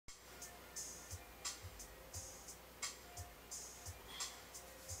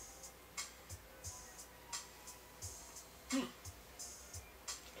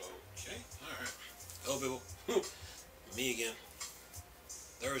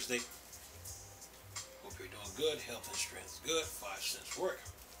Thursday. Hope you're doing good. Health and strength good. 5 cents work.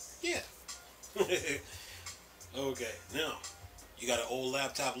 Yeah. Okay, now, you got an old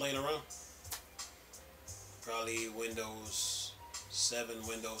laptop laying around? Probably Windows 7,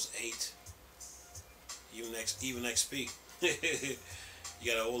 Windows 8, even XP.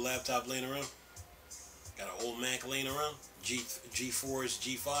 You got an old laptop laying around? Got an old Mac laying around? G4s,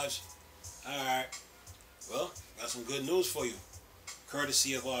 G5s? Alright. Well, got some good news for you.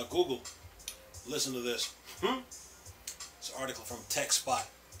 Courtesy of Google. Listen to this. This article from TechSpot.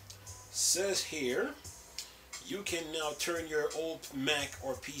 Says here, you can now turn your old Mac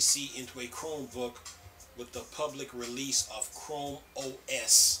or PC into a Chromebook with the public release of Chrome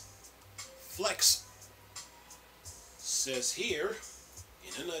OS Flex. Says here,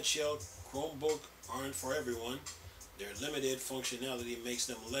 in a nutshell, Chromebook aren't for everyone. Their limited functionality makes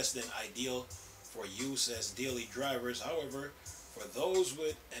them less than ideal for use as daily drivers. However, for those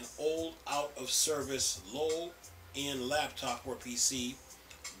with an old, out-of-service, low-end laptop or PC,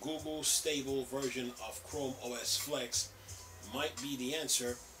 Google's stable version of Chrome OS Flex might be the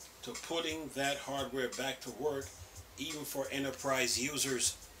answer to putting that hardware back to work, even for enterprise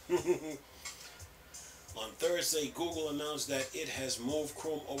users. On Thursday, Google announced that it has moved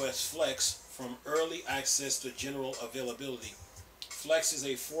Chrome OS Flex from early access to general availability. Flex is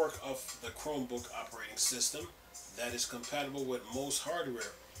a fork of the Chromebook operating system that is compatible with most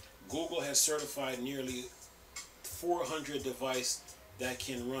hardware. Google has certified nearly 400 devices that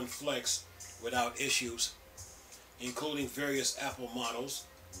can run Flex without issues, including various Apple models.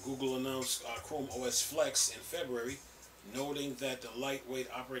 Google announced Chrome OS Flex in February, noting that the lightweight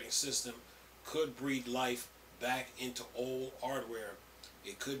operating system could breathe life back into old hardware.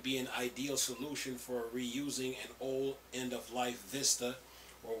 It could be an ideal solution for reusing an old end-of-life Vista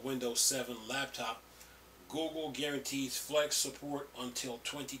or Windows 7 laptop. Google guarantees Flex support until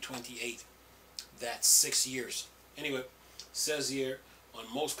 2028. That's 6 years. Anyway, says here, on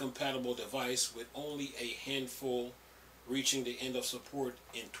most compatible device, with only a handful reaching the end of support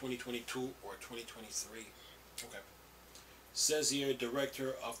in 2022 or 2023. Okay. Says here,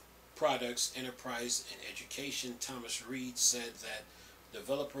 Director of Products, Enterprise, and Education Thomas Reed said that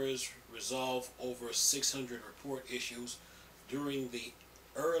developers resolved over 600 report issues during the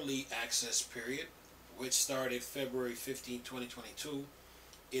early access period, which started February 15, 2022.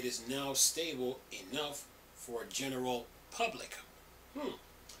 It is now stable enough for general public.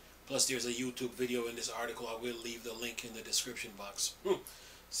 Plus, there's a YouTube video in this article. I will leave the link in the description box.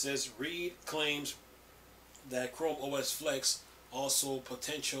 Says Reed claims that Chrome OS Flex also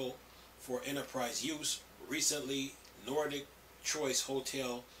potential for enterprise use. Recently, Nordic Choice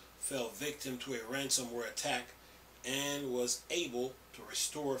Hotel fell victim to a ransomware attack and was able to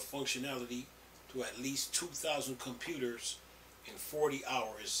restore functionality to at least 2,000 computers in 40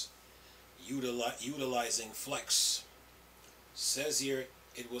 hours utilizing Flex. Says here,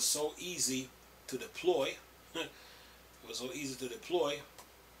 it was so easy to deploy. It was so easy to deploy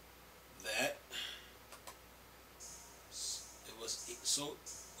that it was so.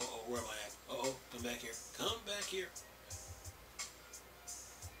 Where am I at? Come back here. Come back here.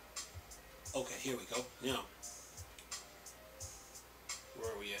 Okay, here we go. Now,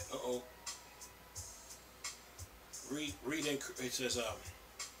 where are we at? Read it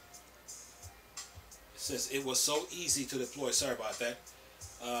says it was so easy to deploy. Sorry about that.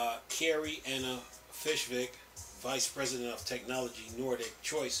 Carrie Anna Fishvik, Vice President of Technology, Nordic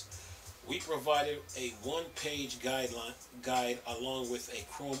Choice. We provided a one-page guide along with a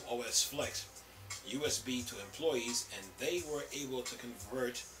Chrome OS Flex USB to employees, and they were able to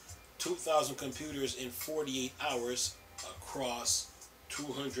convert 2,000 computers in 48 hours across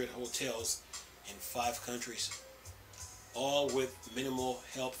 200 hotels in 5 countries, all with minimal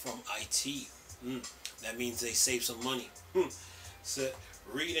help from IT. That means they save some money. So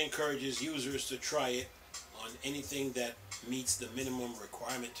Reed encourages users to try it on anything that meets the minimum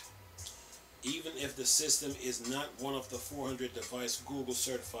requirement. Even if the system is not one of the 400 devices Google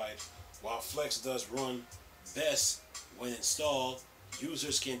certified, while Flex does run best when installed,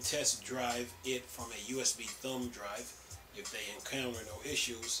 users can test drive it from a USB thumb drive. If they encounter no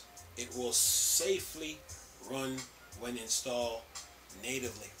issues, it will safely run when installed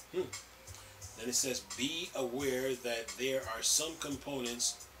natively. Then it says, be aware that there are some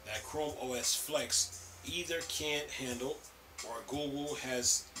components that Chrome OS Flex either can't handle or Google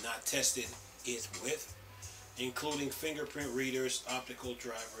has not tested it with, including fingerprint readers, optical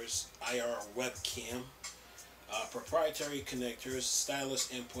drivers, IR webcam, proprietary connectors, stylus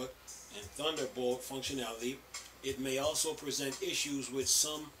input, and Thunderbolt functionality. It may also present issues with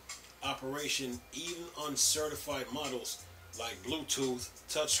some operation, even on certified models. like Bluetooth,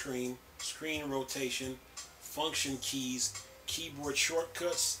 touchscreen, screen rotation, function keys, keyboard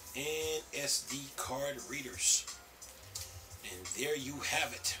shortcuts, and SD card readers. And there you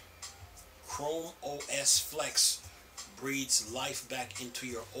have it. Chrome OS Flex breathes life back into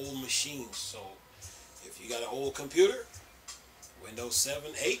your old machines. So if you got an old computer, Windows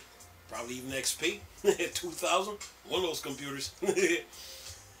 7, 8, probably even XP, 2000, one of those computers,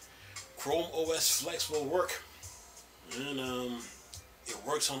 Chrome OS Flex will work. And it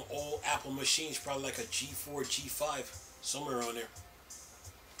works on old Apple machines, probably like a G4, G5, somewhere around there.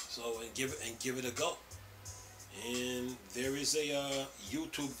 So and give it a go. And there is a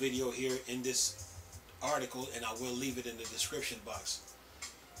YouTube video here in this article, and I will leave it in the description box.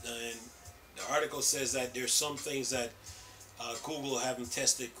 And the article says that there's some things that Google haven't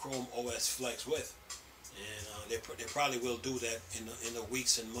tested Chrome OS Flex with, and they probably will do that in the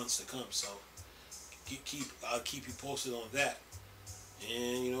weeks and months to come. So I'll keep you posted on that.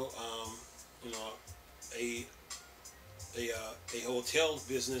 And a hotel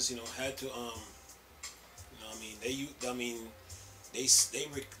business had to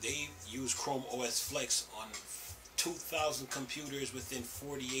they use Chrome OS Flex on 2,000 computers within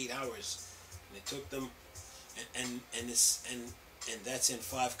 48 hours, and it took them, and that's in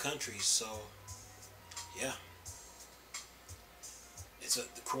 5 countries. So yeah,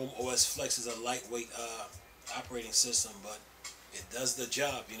 the Chrome OS Flex is a lightweight operating system, but it does the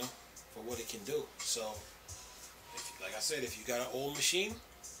job, for what it can do. So, like I said, if you got an old machine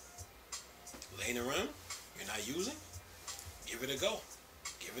laying around you're not using, give it a go,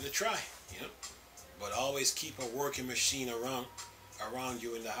 give it a try, But always keep a working machine around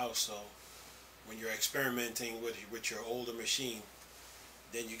you in the house, so when you're experimenting with your older machine,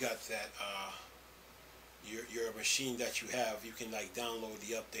 then you got that your machine that you have, you can like download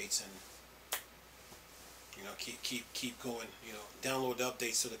the updates and keep going, download the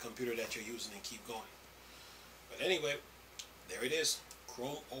updates to the computer that you're using and keep going. But anyway, there it is,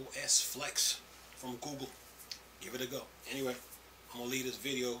 Chrome OS Flex from Google. Give it a go. Anyway, I'm gonna leave this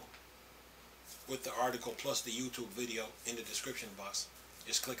video with the article plus the YouTube video in the description box.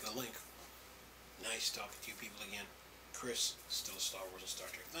 Just click the link. Nice talking to you people again. Chris, still a Star Wars and Star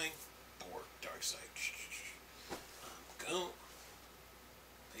Trek thing. Or Dark Side. I'm gone.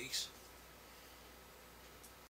 Peace.